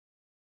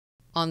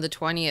On the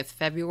 20th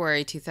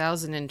February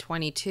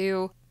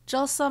 2022,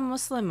 Jalsa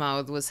Musleh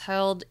Maud was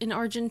held in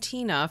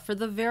Argentina for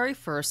the very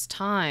first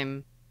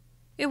time.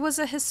 It was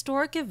a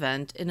historic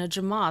event in a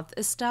Jamaat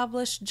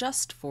established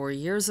just 4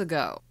 years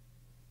ago.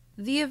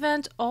 The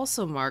event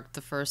also marked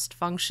the first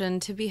function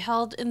to be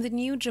held in the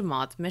new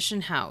Jamaat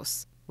Mission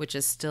House, which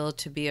is still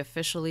to be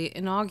officially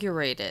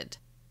inaugurated.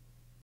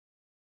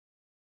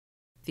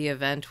 The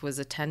event was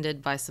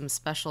attended by some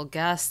special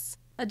guests,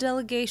 a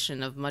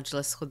delegation of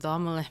Majlis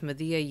Khuddam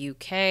al-Ahmadiyya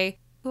UK,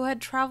 who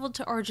had traveled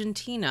to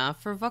Argentina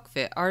for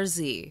Waqf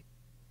Arzi.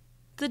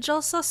 The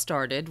Jalsa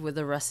started with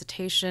a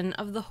recitation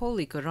of the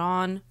Holy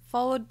Quran,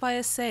 followed by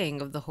a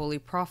saying of the Holy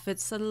Prophet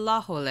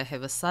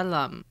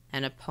ﷺ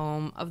and a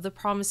poem of the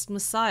promised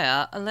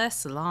Messiah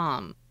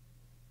ﷺ.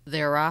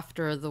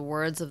 Thereafter, the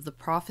words of the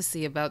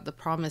prophecy about the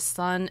promised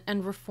son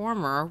and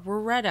reformer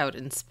were read out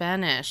in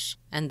Spanish,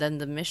 and then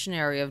the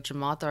missionary of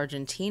Jamaat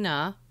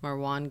Argentina,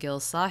 Marwan Gil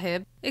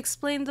Sahib,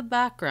 explained the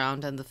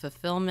background and the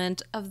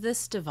fulfillment of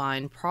this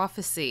divine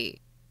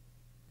prophecy.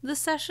 The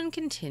session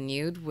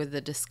continued with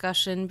a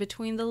discussion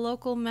between the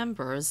local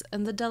members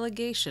and the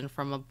delegation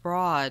from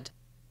abroad.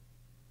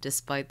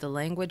 Despite the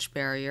language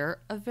barrier,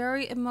 a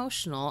very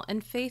emotional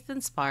and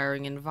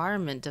faith-inspiring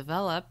environment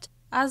developed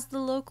as the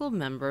local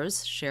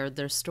members shared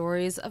their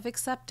stories of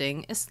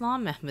accepting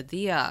Islam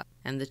Ahmadiyya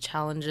and the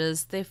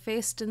challenges they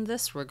faced in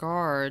this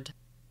regard.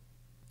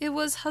 It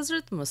was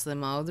Hazrat Musleh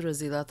Maud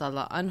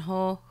Radhiyallahu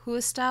anhu who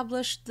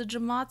established the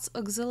Jamaat's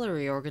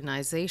auxiliary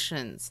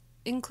organizations,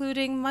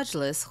 including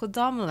Majlis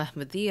Khuddam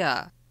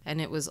al-Ahmadiyya,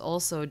 and it was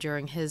also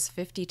during his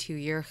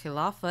 52-year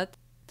Khilafat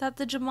that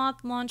the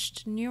Jamaat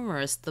launched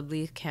numerous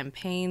Tabligh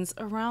campaigns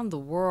around the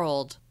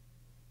world.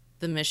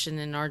 The mission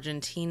in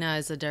Argentina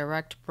is a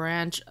direct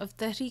branch of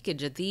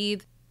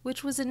Tehreek-e-Jadid,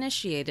 which was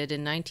initiated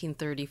in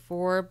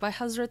 1934 by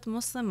Hazrat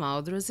Musleh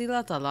Maud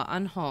Radhiyallahu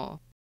anhu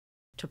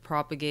to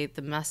propagate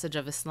the message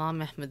of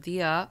Islam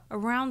Ahmadiyya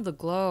around the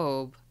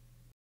globe.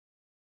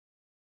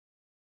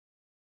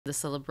 The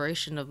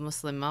celebration of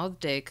Musleh Maud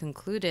Day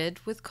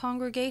concluded with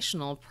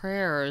congregational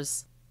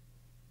prayers.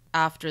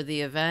 After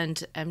the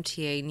event,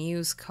 MTA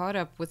News caught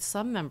up with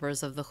some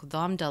members of the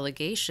Khuddam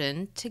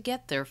delegation to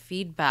get their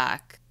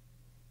feedback.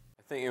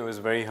 I think it was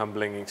a very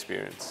humbling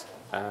experience,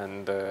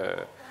 and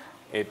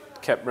it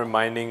kept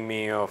reminding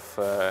me of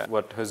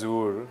what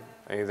Hazur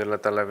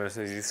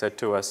said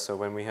to us. So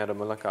when we had a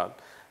mulaqat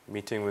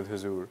meeting with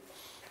Hazur,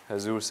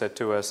 Hazur said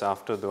to us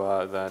after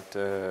dua that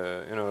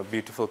a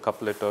beautiful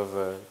couplet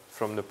of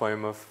from the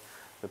poem of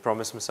the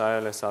promised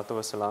Messiah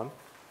ﷺ,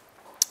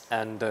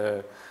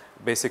 and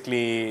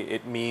basically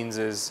it means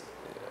is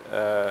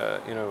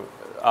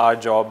our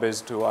job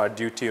is to, our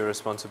duty or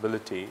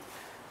responsibility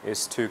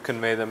is to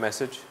convey the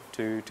message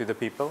to the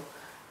people,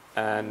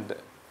 and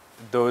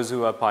those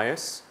who are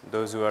pious,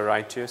 those who are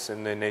righteous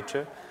in their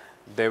nature,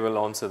 they will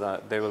answer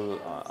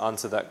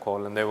that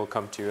call, and they will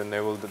come to you, and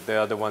they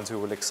are the ones who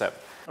will accept.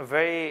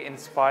 Very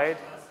inspired,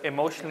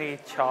 emotionally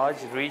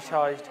charged,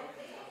 recharged.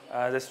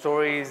 The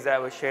stories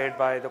that were shared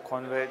by the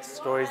converts,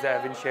 stories that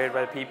have been shared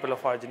by the people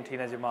of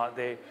Argentina Jamaat,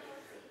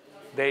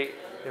 they're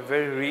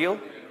very real,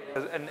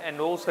 and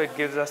also it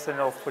gives us an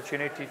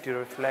opportunity to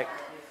reflect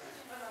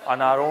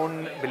on our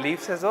own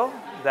beliefs as well,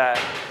 that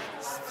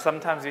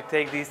sometimes we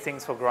take these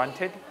things for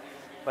granted,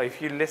 but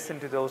if you listen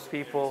to those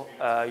people,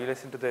 you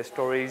listen to their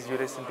stories, you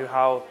listen to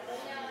how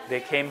they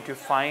came to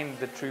find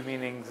the true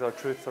meanings or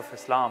truths of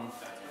Islam,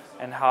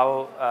 and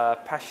how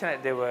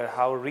passionate they were,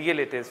 how real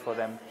it is for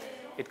them,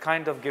 it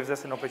kind of gives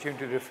us an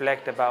opportunity to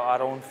reflect about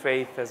our own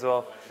faith as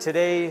well.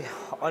 Today,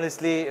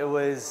 honestly, it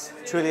was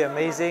truly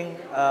amazing.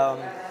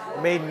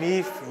 It made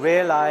me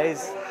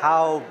realize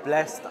how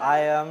blessed I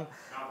am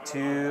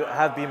to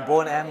have been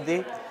born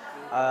Ahmadi.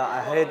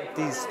 I heard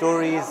these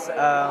stories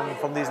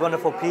from these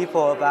wonderful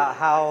people about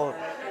how,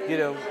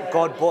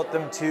 God brought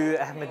them to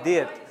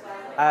Ahmadiyyat,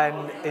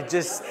 and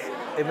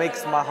it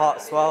makes my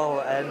heart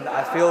swell, and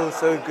I feel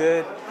so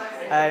good,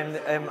 and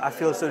I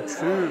feel so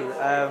true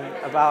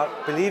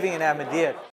about believing in Ahmadiyyat.